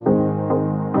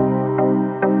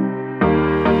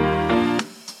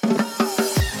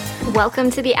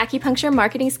Welcome to the Acupuncture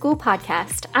Marketing School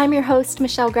podcast. I'm your host,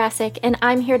 Michelle Grassick, and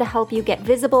I'm here to help you get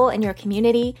visible in your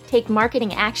community, take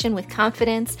marketing action with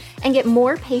confidence, and get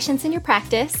more patients in your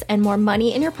practice and more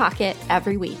money in your pocket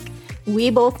every week.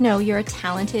 We both know you're a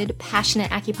talented, passionate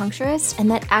acupuncturist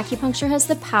and that acupuncture has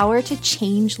the power to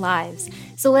change lives.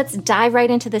 So let's dive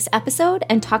right into this episode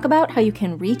and talk about how you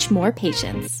can reach more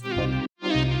patients.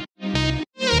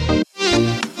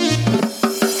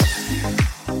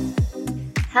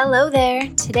 Hello there.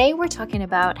 Today we're talking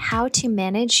about how to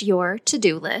manage your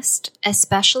to-do list,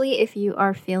 especially if you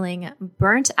are feeling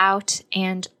burnt out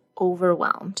and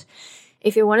overwhelmed.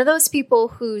 If you're one of those people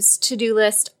whose to-do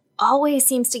list always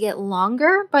seems to get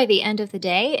longer by the end of the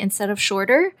day instead of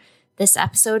shorter, this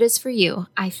episode is for you.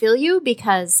 I feel you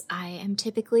because I am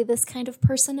typically this kind of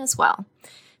person as well.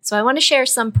 So I want to share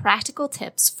some practical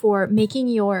tips for making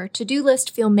your to-do list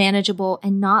feel manageable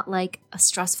and not like a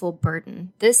stressful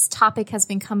burden. This topic has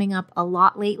been coming up a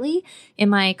lot lately in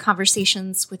my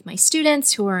conversations with my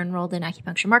students who are enrolled in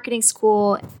Acupuncture Marketing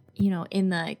School, in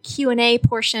the Q&A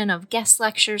portion of guest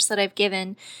lectures that I've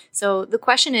given. So the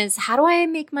question is, how do I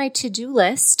make my to-do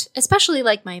list, especially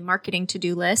like my marketing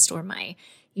to-do list or my,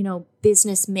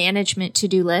 business management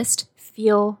to-do list,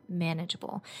 feel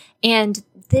manageable? And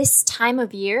this time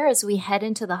of year, as we head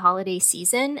into the holiday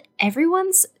season,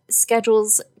 everyone's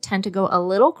schedules tend to go a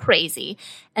little crazy,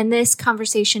 and this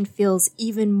conversation feels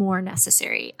even more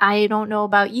necessary. I don't know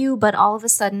about you, but all of a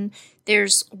sudden,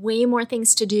 there's way more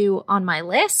things to do on my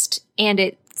list, and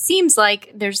it seems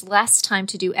like there's less time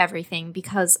to do everything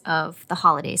because of the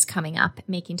holidays coming up,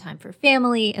 making time for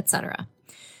family, etc.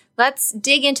 Let's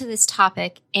dig into this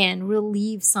topic and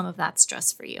relieve some of that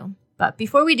stress for you. But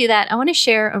before we do that, I want to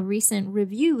share a recent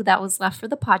review that was left for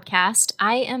the podcast.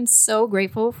 I am so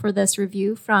grateful for this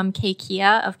review from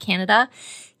Kekia of Canada.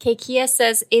 Kekia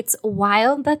says, "It's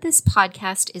wild that this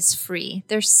podcast is free.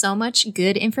 There's so much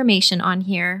good information on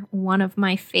here. One of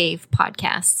my fave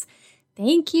podcasts."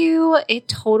 Thank you. It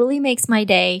totally makes my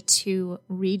day to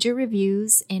read your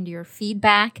reviews and your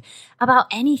feedback about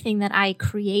anything that I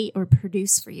create or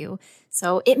produce for you.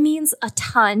 So it means a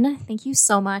ton. Thank you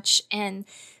so much. And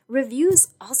reviews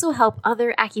also help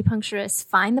other acupuncturists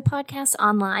find the podcast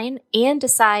online and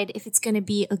decide if it's going to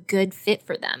be a good fit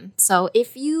for them. So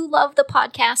if you love the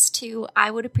podcast too,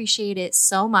 I would appreciate it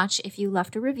so much if you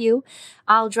left a review.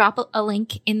 I'll drop a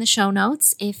link in the show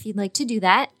notes if you'd like to do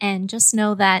that. And just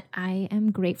know that I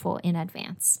am grateful in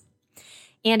advance.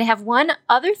 And I have one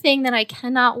other thing that I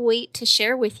cannot wait to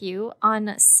share with you.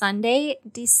 On Sunday,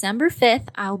 December 5th,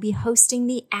 I'll be hosting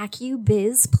the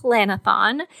AcuBiz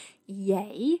Planathon.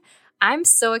 Yay. I'm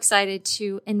so excited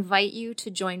to invite you to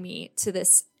join me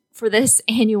for this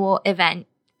annual event.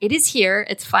 It is here.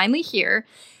 It's finally here.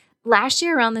 Last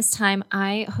year around this time,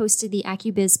 I hosted the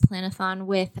AcuBiz Planathon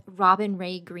with Robin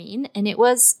Ray Green, and it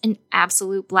was an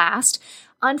absolute blast.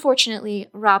 Unfortunately,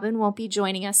 Robin won't be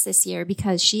joining us this year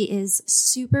because she is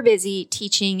super busy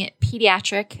teaching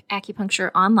pediatric acupuncture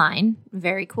online.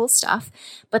 Very cool stuff.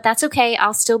 But that's okay.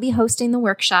 I'll still be hosting the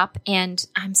workshop, and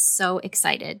I'm so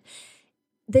excited.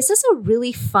 This is a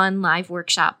really fun live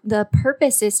workshop. The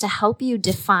purpose is to help you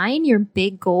define your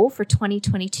big goal for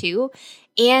 2022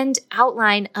 and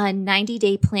outline a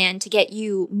 90-day plan to get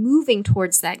you moving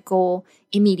towards that goal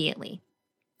immediately.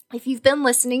 If you've been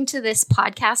listening to this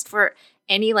podcast for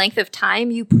any length of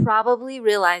time, you probably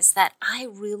realize that I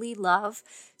really love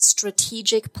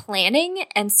strategic planning,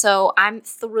 and so I'm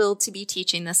thrilled to be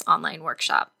teaching this online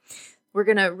workshop. We're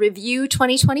going to review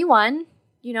 2021,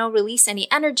 release any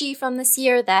energy from this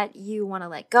year that you want to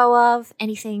let go of,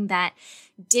 anything that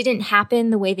didn't happen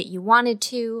the way that you wanted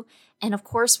to. And of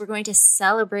course, we're going to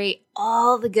celebrate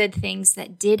all the good things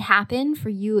that did happen for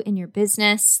you in your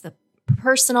business, the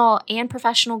personal and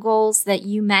professional goals that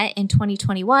you met in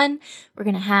 2021. We're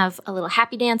going to have a little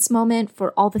happy dance moment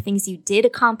for all the things you did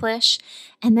accomplish.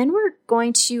 And then we're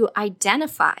going to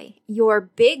identify your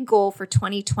big goal for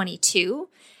 2022.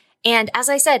 And as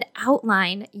I said,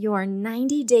 outline your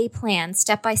 90-day plan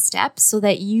step by step so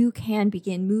that you can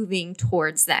begin moving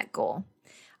towards that goal.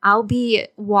 I'll be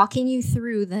walking you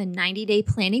through the 90-day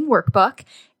planning workbook.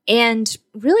 And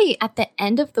really, at the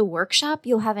end of the workshop,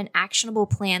 you'll have an actionable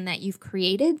plan that you've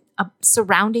created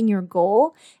surrounding your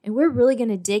goal. And we're really going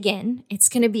to dig in. It's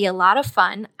going to be a lot of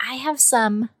fun. I have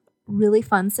some really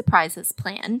fun surprises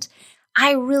planned.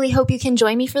 I really hope you can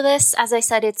join me for this. As I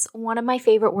said, it's one of my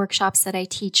favorite workshops that I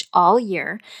teach all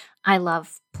year. I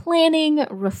love planning,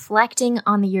 reflecting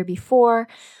on the year before,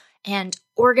 and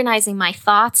organizing my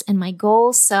thoughts and my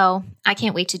goals. So I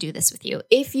can't wait to do this with you.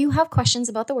 If you have questions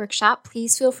about the workshop,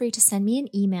 please feel free to send me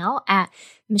an email at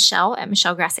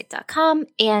michelle@michellegrassick.com.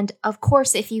 And of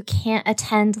course, if you can't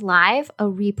attend live, a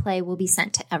replay will be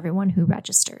sent to everyone who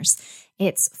registers.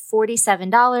 It's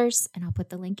 $47, and I'll put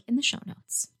the link in the show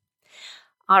notes.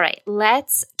 All right,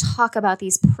 let's talk about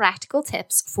these practical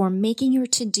tips for making your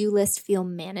to-do list feel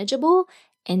manageable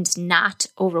and not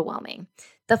overwhelming.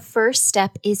 The first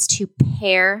step is to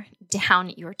pare down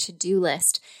your to-do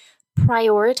list.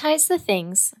 Prioritize the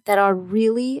things that are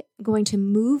really going to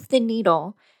move the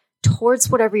needle towards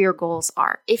whatever your goals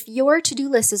are. If your to-do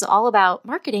list is all about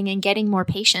marketing and getting more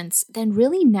patients, then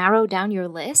really narrow down your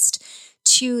list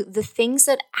to the things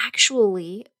that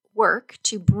actually work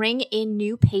to bring in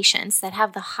new patients that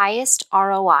have the highest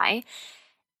ROI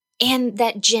and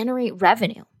that generate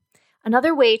revenue.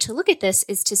 Another way to look at this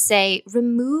is to say,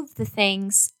 remove the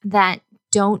things that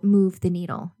don't move the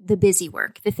needle, the busy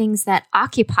work, the things that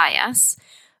occupy us,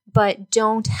 but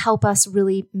don't help us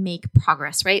really make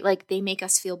progress, right? Like they make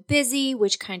us feel busy,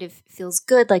 which kind of feels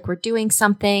good, like we're doing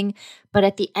something. But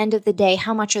at the end of the day,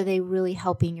 how much are they really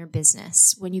helping your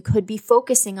business when you could be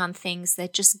focusing on things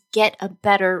that just get a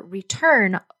better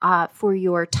return for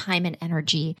your time and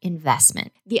energy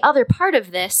investment? The other part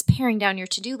of this, paring down your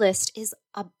to-do list, is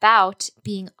about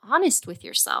being honest with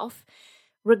yourself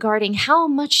regarding how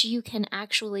much you can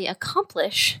actually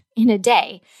accomplish in a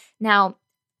day. Now,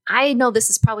 I know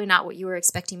this is probably not what you were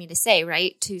expecting me to say,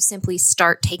 right? To simply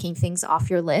start taking things off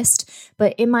your list.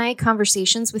 But in my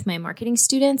conversations with my marketing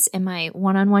students and my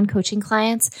one-on-one coaching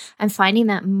clients, I'm finding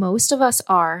that most of us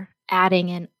are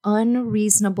adding an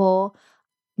unreasonable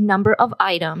number of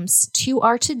items to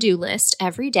our to-do list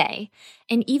every day.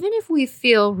 And even if we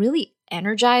feel really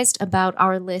energized about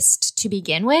our list to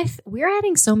begin with, we're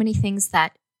adding so many things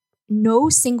that no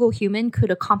single human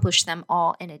could accomplish them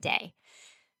all in a day.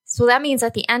 So that means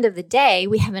at the end of the day,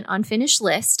 we have an unfinished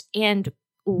list and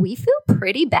we feel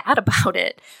pretty bad about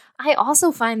it. I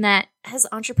also find that as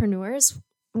entrepreneurs,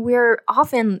 we're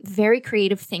often very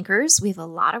creative thinkers. We have a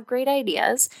lot of great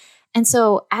ideas. And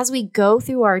so as we go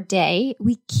through our day,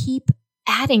 we keep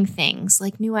adding things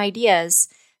like new ideas,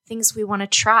 things we want to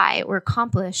try or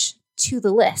accomplish to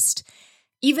the list.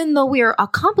 Even though we are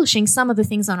accomplishing some of the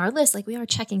things on our list, like we are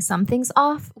checking some things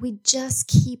off, we just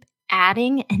keep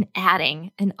adding and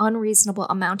adding an unreasonable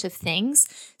amount of things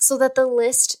so that the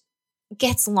list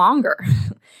gets longer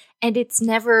and it's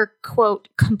never, quote,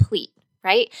 complete,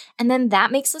 right? And then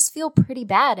that makes us feel pretty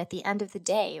bad at the end of the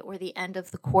day or the end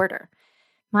of the quarter.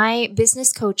 My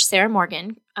business coach, Sarah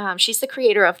Morgan, she's the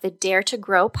creator of the Dare to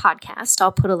Grow podcast.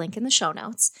 I'll put a link in the show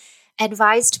notes,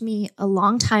 advised me a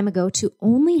long time ago to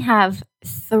only have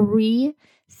 3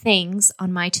 things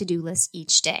on my to-do list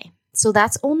each day. So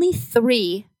that's only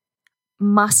 3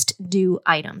 must-do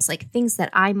items, like things that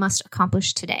I must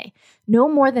accomplish today. No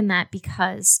more than that,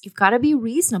 because you've got to be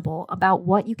reasonable about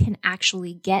what you can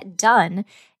actually get done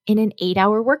in an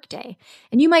 8-hour workday.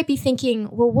 And you might be thinking,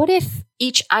 well, what if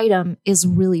each item is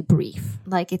really brief?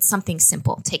 Like it's something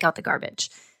simple, take out the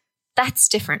garbage. That's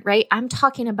different, right? I'm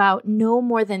talking about no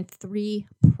more than 3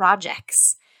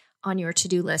 projects on your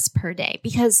to-do list per day,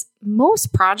 because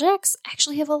most projects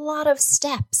actually have a lot of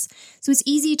steps. So it's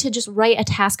easy to just write a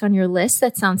task on your list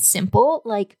that sounds simple,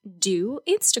 like do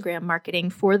Instagram marketing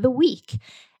for the week.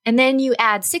 And then you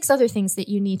add 6 other things that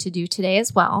you need to do today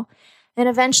as well. And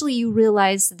eventually you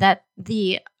realize that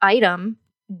the item,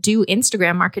 do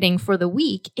Instagram marketing for the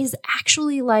week, is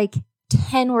actually like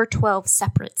 10 or 12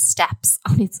 separate steps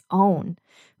on its own.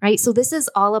 Right? So this is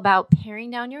all about paring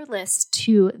down your list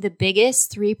to the biggest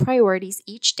 3 priorities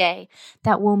each day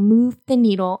that will move the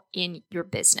needle in your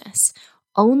business,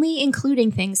 only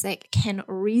including things that can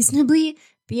reasonably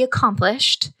be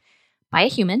accomplished by a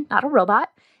human, not a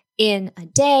robot, in a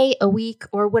day, a week,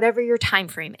 or whatever your time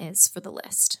frame is for the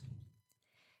list.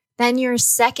 Then your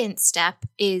second step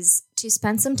is to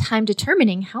spend some time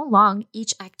determining how long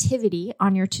each activity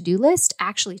on your to-do list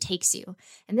actually takes you.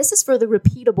 And this is for the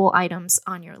repeatable items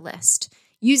on your list.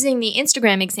 Using the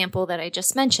Instagram example that I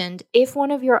just mentioned, if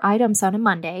one of your items on a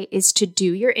Monday is to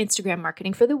do your Instagram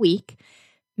marketing for the week,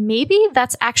 maybe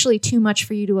that's actually too much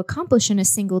for you to accomplish in a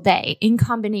single day in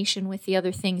combination with the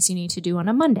other things you need to do on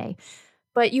a Monday.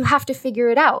 But you have to figure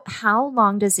it out. How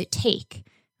long does it take?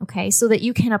 Okay, so that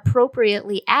you can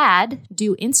appropriately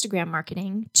do Instagram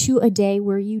marketing to a day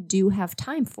where you do have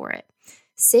time for it.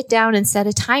 Sit down and set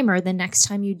a timer the next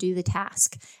time you do the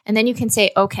task. And then you can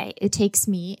say, okay, it takes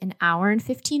me an hour and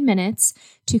 15 minutes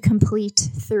to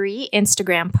complete 3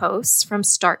 Instagram posts from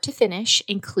start to finish,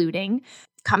 including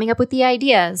coming up with the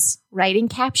ideas, writing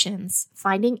captions,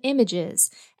 finding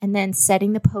images, and then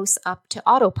setting the posts up to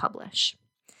auto-publish.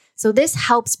 So this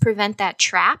helps prevent that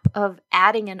trap of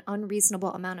adding an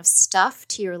unreasonable amount of stuff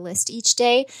to your list each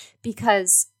day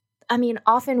because,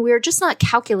 often we're just not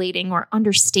calculating or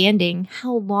understanding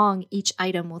how long each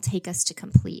item will take us to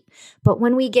complete. But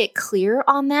when we get clear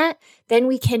on that, then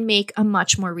we can make a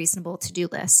much more reasonable to-do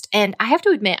list. And I have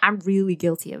to admit, I'm really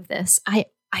guilty of this. I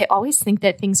always think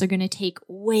that things are going to take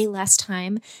way less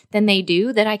time than they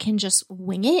do, that I can just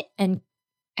wing it and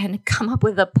come up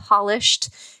with a polished,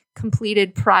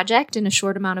 completed project in a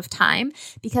short amount of time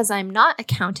because I'm not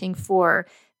accounting for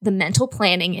the mental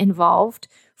planning involved,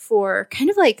 for kind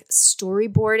of like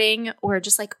storyboarding or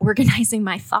just like organizing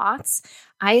my thoughts.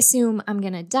 I assume I'm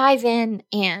going to dive in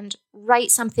and write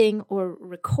something or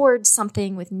record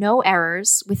something with no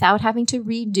errors without having to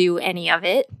redo any of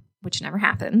it, which never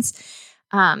happens.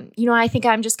 I think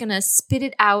I'm just going to spit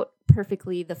it out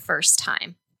perfectly the first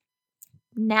time.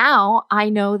 Now I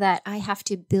know that I have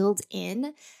to build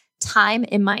in time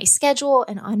in my schedule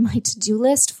and on my to-do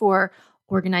list for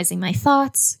organizing my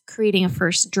thoughts, creating a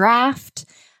first draft,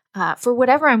 for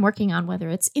whatever I'm working on, whether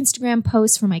it's Instagram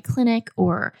posts for my clinic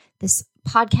or this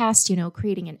podcast,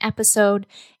 creating an episode,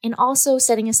 and also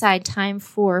setting aside time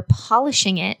for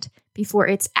polishing it before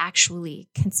it's actually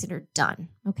considered done.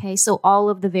 Okay, so all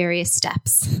of the various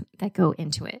steps that go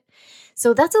into it.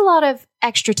 So that's a lot of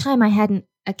extra time I hadn't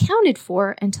accounted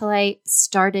for until I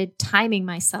started timing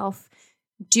myself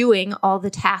doing all the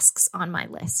tasks on my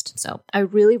list. So I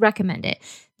really recommend it.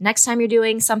 Next time you're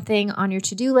doing something on your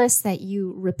to-do list that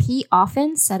you repeat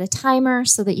often, set a timer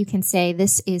so that you can say,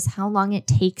 this is how long it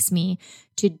takes me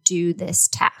to do this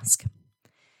task.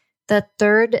 The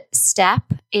third step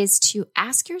is to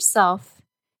ask yourself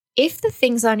if the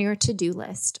things on your to-do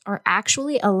list are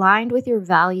actually aligned with your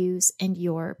values and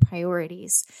your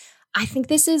priorities. I think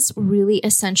this is really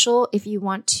essential if you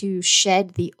want to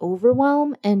shed the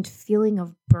overwhelm and feeling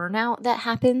of burnout that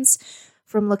happens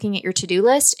from looking at your to-do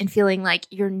list and feeling like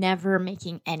you're never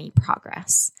making any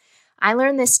progress. I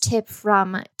learned this tip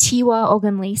from Tiwa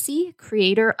Ogunlesi,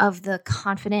 creator of the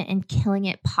Confident and Killing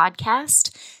It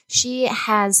podcast. She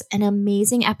has an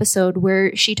amazing episode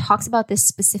where she talks about this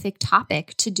specific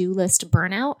topic, to-do list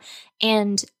burnout,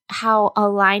 and how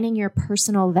aligning your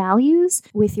personal values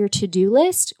with your to-do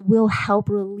list will help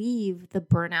relieve the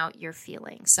burnout you're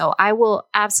feeling. So I will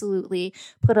absolutely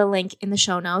put a link in the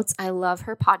show notes. I love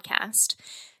her podcast.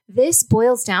 This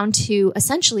boils down to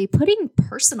essentially putting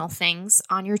personal things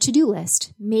on your to-do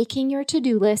list, making your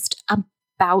to-do list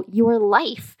about your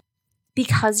life.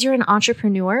 Because you're an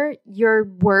entrepreneur, your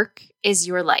work is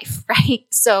your life, right?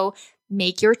 So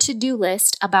make your to-do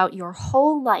list about your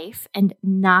whole life and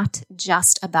not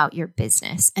just about your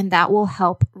business, and that will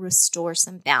help restore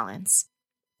some balance.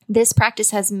 This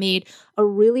practice has made a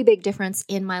really big difference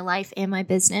in my life and my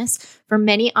business. For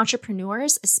many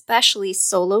entrepreneurs, especially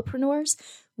solopreneurs,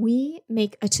 we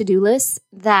make a to-do list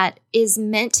that is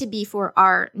meant to be for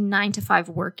our 9-to-5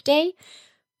 workday,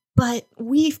 but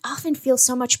we often feel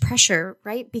so much pressure,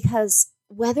 right? Because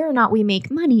whether or not we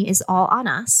make money is all on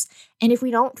us. And if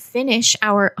we don't finish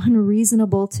our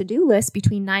unreasonable to-do list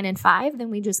between 9 and 5, then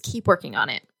we just keep working on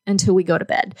it until we go to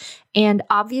bed. And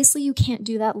obviously you can't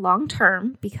do that long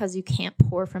term because you can't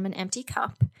pour from an empty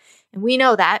cup. And we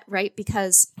know that, right?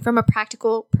 Because from a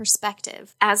practical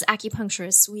perspective, as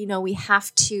acupuncturists, we know we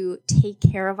have to take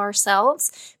care of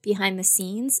ourselves behind the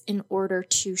scenes in order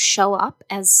to show up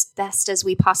as best as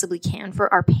we possibly can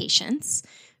for our patients.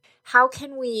 How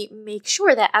can we make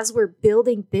sure that as we're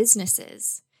building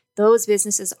businesses, those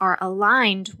businesses are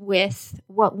aligned with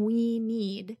what we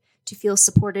need to feel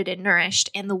supported and nourished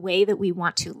and the way that we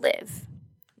want to live?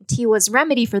 Tiwa's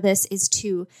remedy for this is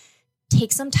to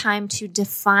take some time to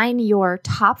define your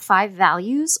top 5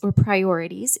 values or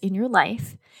priorities in your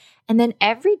life. And then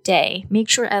every day, make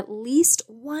sure at least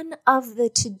one of the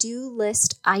to-do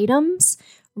list items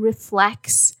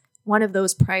reflects one of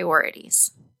those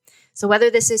priorities. So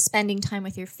whether this is spending time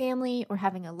with your family or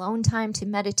having alone time to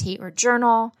meditate or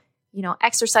journal,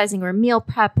 exercising or meal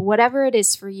prep, whatever it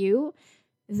is for you,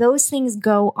 those things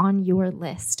go on your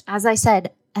list. As I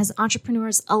said, as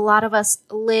entrepreneurs, a lot of us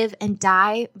live and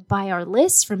die by our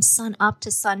lists from sun up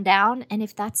to sundown. And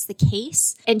if that's the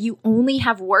case, and you only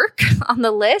have work on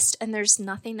the list and there's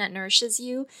nothing that nourishes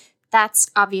you, that's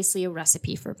obviously a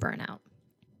recipe for burnout.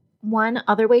 One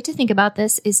other way to think about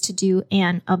this is to do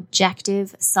an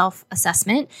objective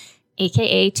self-assessment,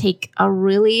 aka take a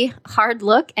really hard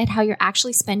look at how you're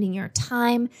actually spending your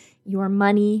time, your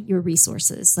money, your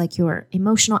resources, like your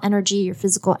emotional energy, your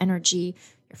physical energy,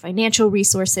 your financial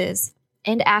resources.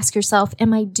 and ask yourself,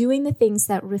 am I doing the things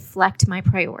that reflect my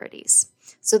priorities?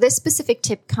 So this specific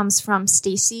tip comes from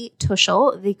Stacy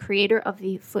Tuschl, the creator of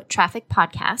the Foot Traffic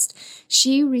podcast.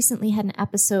 She recently had an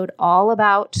episode all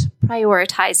about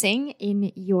prioritizing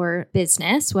in your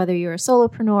business, whether you're a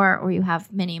solopreneur or you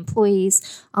have many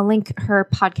employees. I'll link her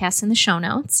podcast in the show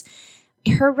notes.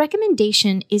 Her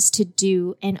recommendation is to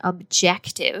do an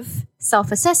objective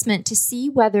self-assessment to see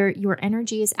whether your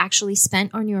energy is actually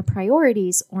spent on your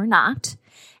priorities or not.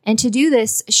 And to do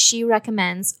this, she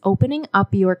recommends opening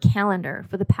up your calendar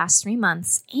for the past 3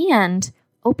 months and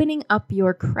opening up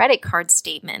your credit card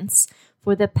statements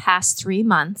for the past 3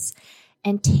 months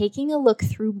and taking a look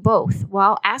through both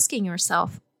while asking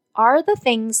yourself, are the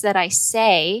things that I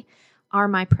say are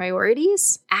my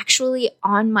priorities actually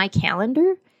on my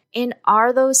calendar? And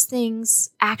are those things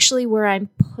actually where I'm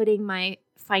putting my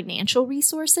financial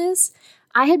resources?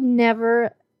 I had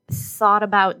never thought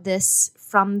about this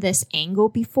from this angle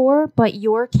before, but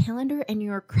your calendar and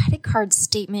your credit card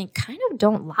statement kind of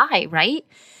don't lie, right?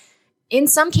 In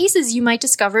some cases, you might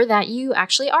discover that you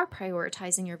actually are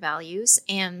prioritizing your values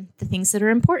and the things that are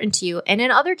important to you. And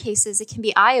in other cases, it can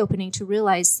be eye-opening to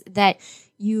realize that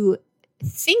you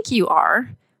think you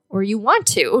are or you want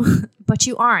to, but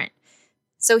you aren't.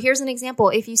 So here's an example.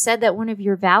 If you said that one of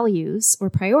your values or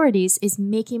priorities is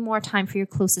making more time for your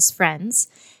closest friends,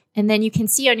 and then you can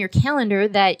see on your calendar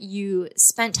that you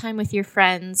spent time with your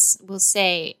friends, we'll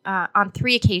say, on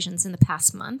 3 occasions in the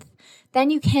past month,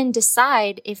 then you can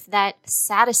decide if that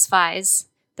satisfies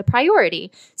the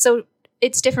priority. So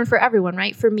it's different for everyone,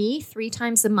 right? For me, 3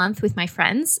 times a month with my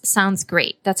friends sounds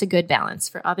great. That's a good balance.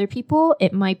 For other people,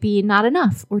 it might be not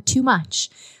enough or too much.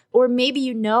 Or maybe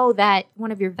you know that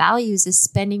one of your values is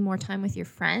spending more time with your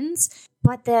friends,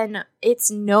 but then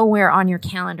it's nowhere on your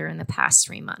calendar in the past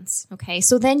 3 months. Okay,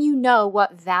 so then you know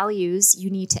what values you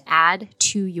need to add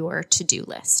to your to-do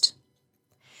list.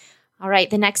 All right,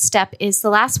 the next step is the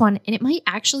last one, and it might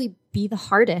actually be the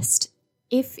hardest.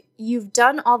 If you've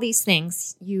done all these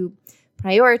things, you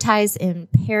prioritize and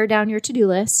pare down your to-do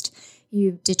list,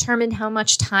 you've determined how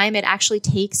much time it actually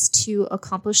takes to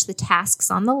accomplish the tasks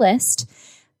on the list,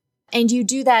 and you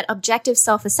do that objective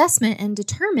self-assessment and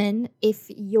determine if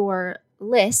your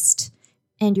list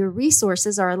and your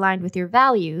resources are aligned with your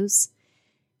values.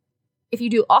 If you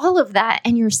do all of that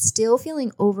and you're still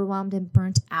feeling overwhelmed and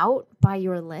burnt out by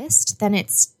your list, then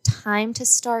it's time to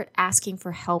start asking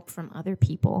for help from other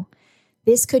people.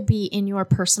 This could be in your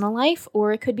personal life,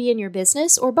 or it could be in your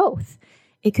business, or both.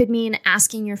 It could mean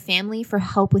asking your family for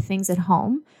help with things at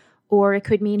home, or it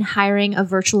could mean hiring a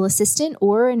virtual assistant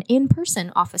or an in-person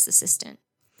office assistant.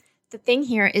 The thing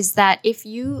here is that if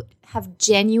you have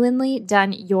genuinely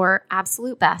done your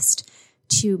absolute best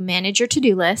to manage your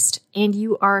to-do list and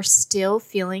you are still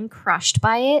feeling crushed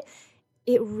by it,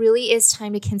 it really is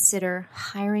time to consider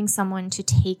hiring someone to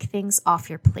take things off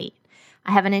your plate.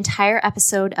 I have an entire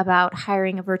episode about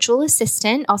hiring a virtual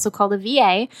assistant, also called a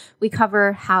VA. We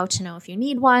cover how to know if you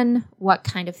need one, what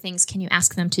kind of things can you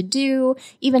ask them to do,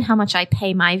 even how much I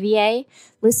pay my VA.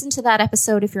 Listen to that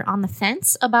episode if you're on the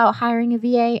fence about hiring a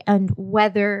VA and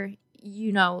whether,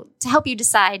 to help you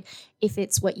decide if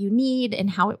it's what you need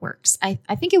and how it works. I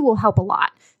think it will help a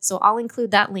lot. So I'll include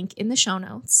that link in the show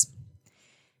notes.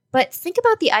 But think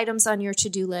about the items on your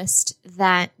to-do list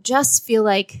that just feel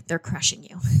like they're crushing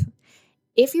you.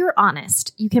 If you're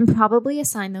honest, you can probably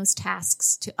assign those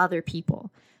tasks to other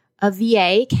people. A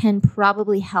VA can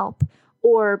probably help,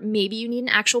 or maybe you need an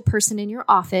actual person in your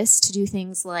office to do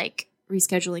things like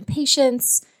rescheduling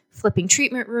patients, flipping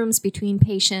treatment rooms between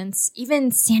patients,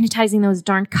 even sanitizing those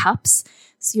darn cups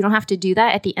so you don't have to do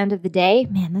that at the end of the day.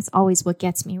 Man, that's always what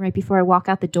gets me. Right before I walk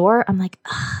out the door, I'm like,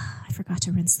 I forgot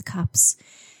to rinse the cups.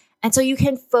 And so you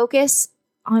can focus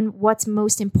on what's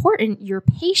most important, your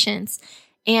patients,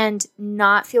 and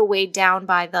not feel weighed down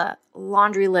by the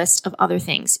laundry list of other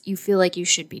things you feel like you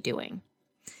should be doing.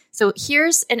 So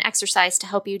here's an exercise to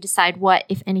help you decide what,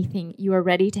 if anything, you are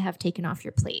ready to have taken off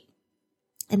your plate.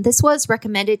 And this was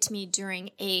recommended to me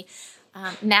during a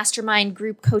mastermind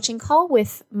group coaching call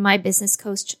with my business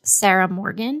coach, Sarah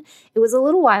Morgan. It was a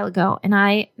little while ago, and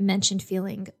I mentioned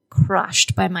feeling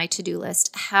crushed by my to-do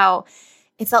list, how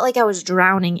it felt like I was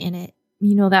drowning in it.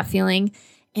 You know that feeling?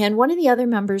 And one of the other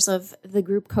members of the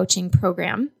group coaching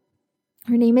program,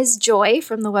 her name is Joy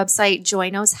from the website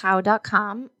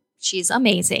joyknowshow.com. She's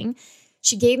amazing.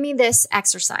 She gave me this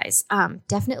exercise.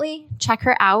 Definitely check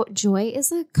her out. Joy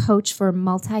is a coach for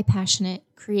multi-passionate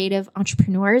creative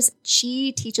entrepreneurs.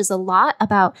 She teaches a lot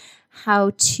about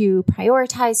how to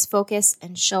prioritize, focus,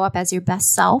 and show up as your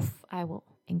best self. I will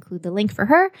include the link for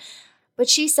her. But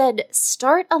she said,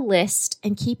 start a list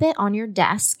and keep it on your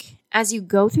desk as you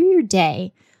go through your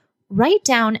day, write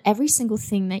down every single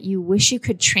thing that you wish you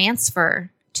could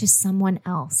transfer to someone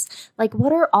else. Like,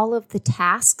 what are all of the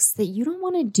tasks that you don't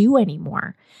want to do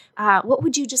anymore? What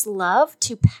would you just love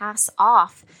to pass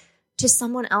off to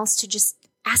someone else to just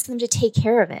ask them to take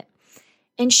care of it?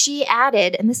 And she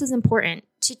added, and this is important,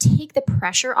 to take the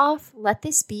pressure off, let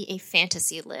this be a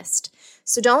fantasy list.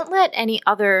 So don't let any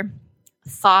other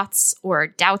thoughts or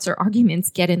doubts or arguments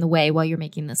get in the way while you're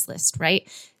making this list, right?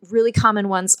 Really common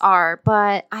ones are,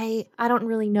 but I don't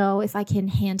really know if I can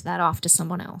hand that off to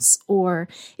someone else, or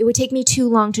it would take me too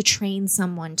long to train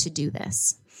someone to do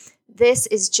this. This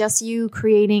is just you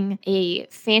creating a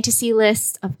fantasy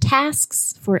list of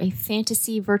tasks for a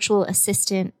fantasy virtual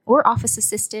assistant or office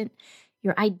assistant.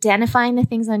 You're identifying the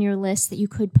things on your list that you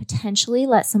could potentially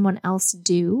let someone else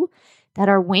do that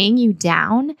are weighing you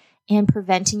down and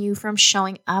preventing you from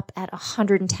showing up at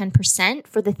 110%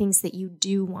 for the things that you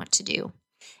do want to do.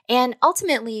 And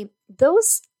ultimately,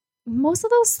 most of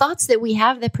those thoughts that we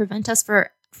have that prevent us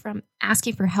from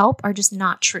asking for help are just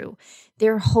not true.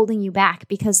 They're holding you back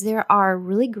because there are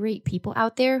really great people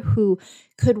out there who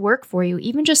could work for you,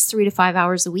 even just 3 to 5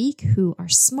 hours a week, who are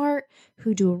smart,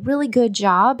 who do a really good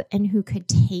job, and who could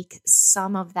take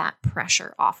some of that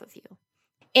pressure off of you.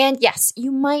 And yes,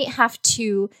 you might have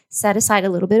to set aside a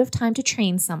little bit of time to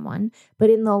train someone, but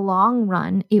in the long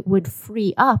run, it would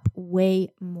free up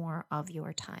way more of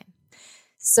your time.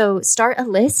 So start a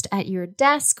list at your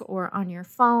desk or on your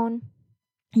phone,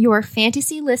 your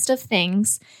fantasy list of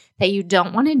things that you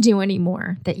don't want to do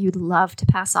anymore, that you'd love to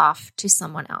pass off to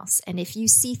someone else. And if you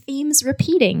see themes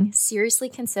repeating, seriously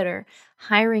consider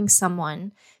hiring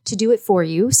someone to do it for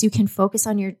you so you can focus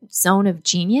on your zone of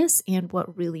genius and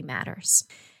what really matters.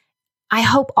 I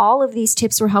hope all of these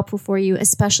tips were helpful for you,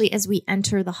 especially as we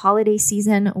enter the holiday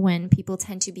season when people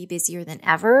tend to be busier than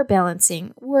ever,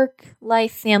 balancing work,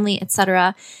 life, family,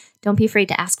 etc. Don't be afraid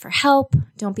to ask for help.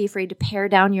 Don't be afraid to pare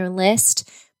down your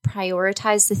list.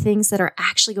 Prioritize the things that are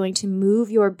actually going to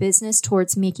move your business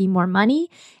towards making more money,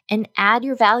 and add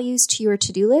your values to your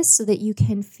to-do list so that you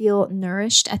can feel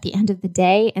nourished at the end of the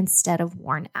day instead of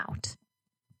worn out.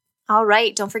 All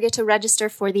right, don't forget to register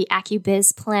for the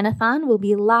AccuBiz Planathon. We'll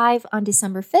be live on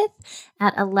December 5th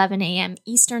at 11 a.m.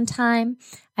 Eastern Time.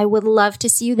 I would love to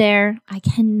see you there. I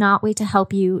cannot wait to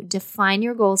help you define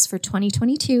your goals for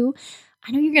 2022.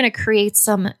 I know you're going to create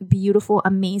some beautiful,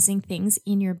 amazing things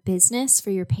in your business for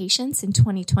your patients in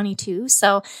 2022.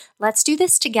 So let's do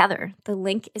this together. The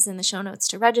link is in the show notes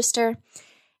to register.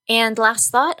 And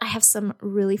last thought, I have some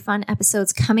really fun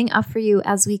episodes coming up for you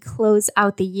as we close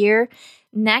out the year.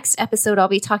 Next episode, I'll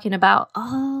be talking about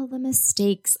all the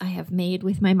mistakes I have made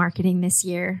with my marketing this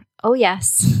year. Oh,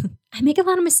 yes. I make a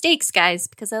lot of mistakes, guys,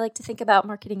 because I like to think about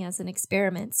marketing as an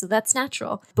experiment. So that's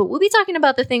natural. But we'll be talking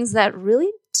about the things that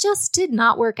really just did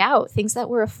not work out, things that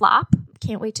were a flop.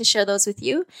 Can't wait to share those with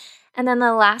you. And then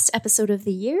the last episode of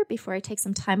the year, before I take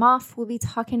some time off, we'll be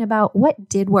talking about what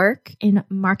did work in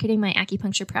marketing my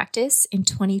acupuncture practice in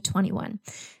 2021.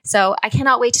 So I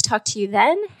cannot wait to talk to you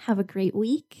then. Have a great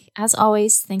week. As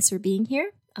always, thanks for being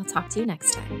here. I'll talk to you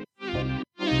next time.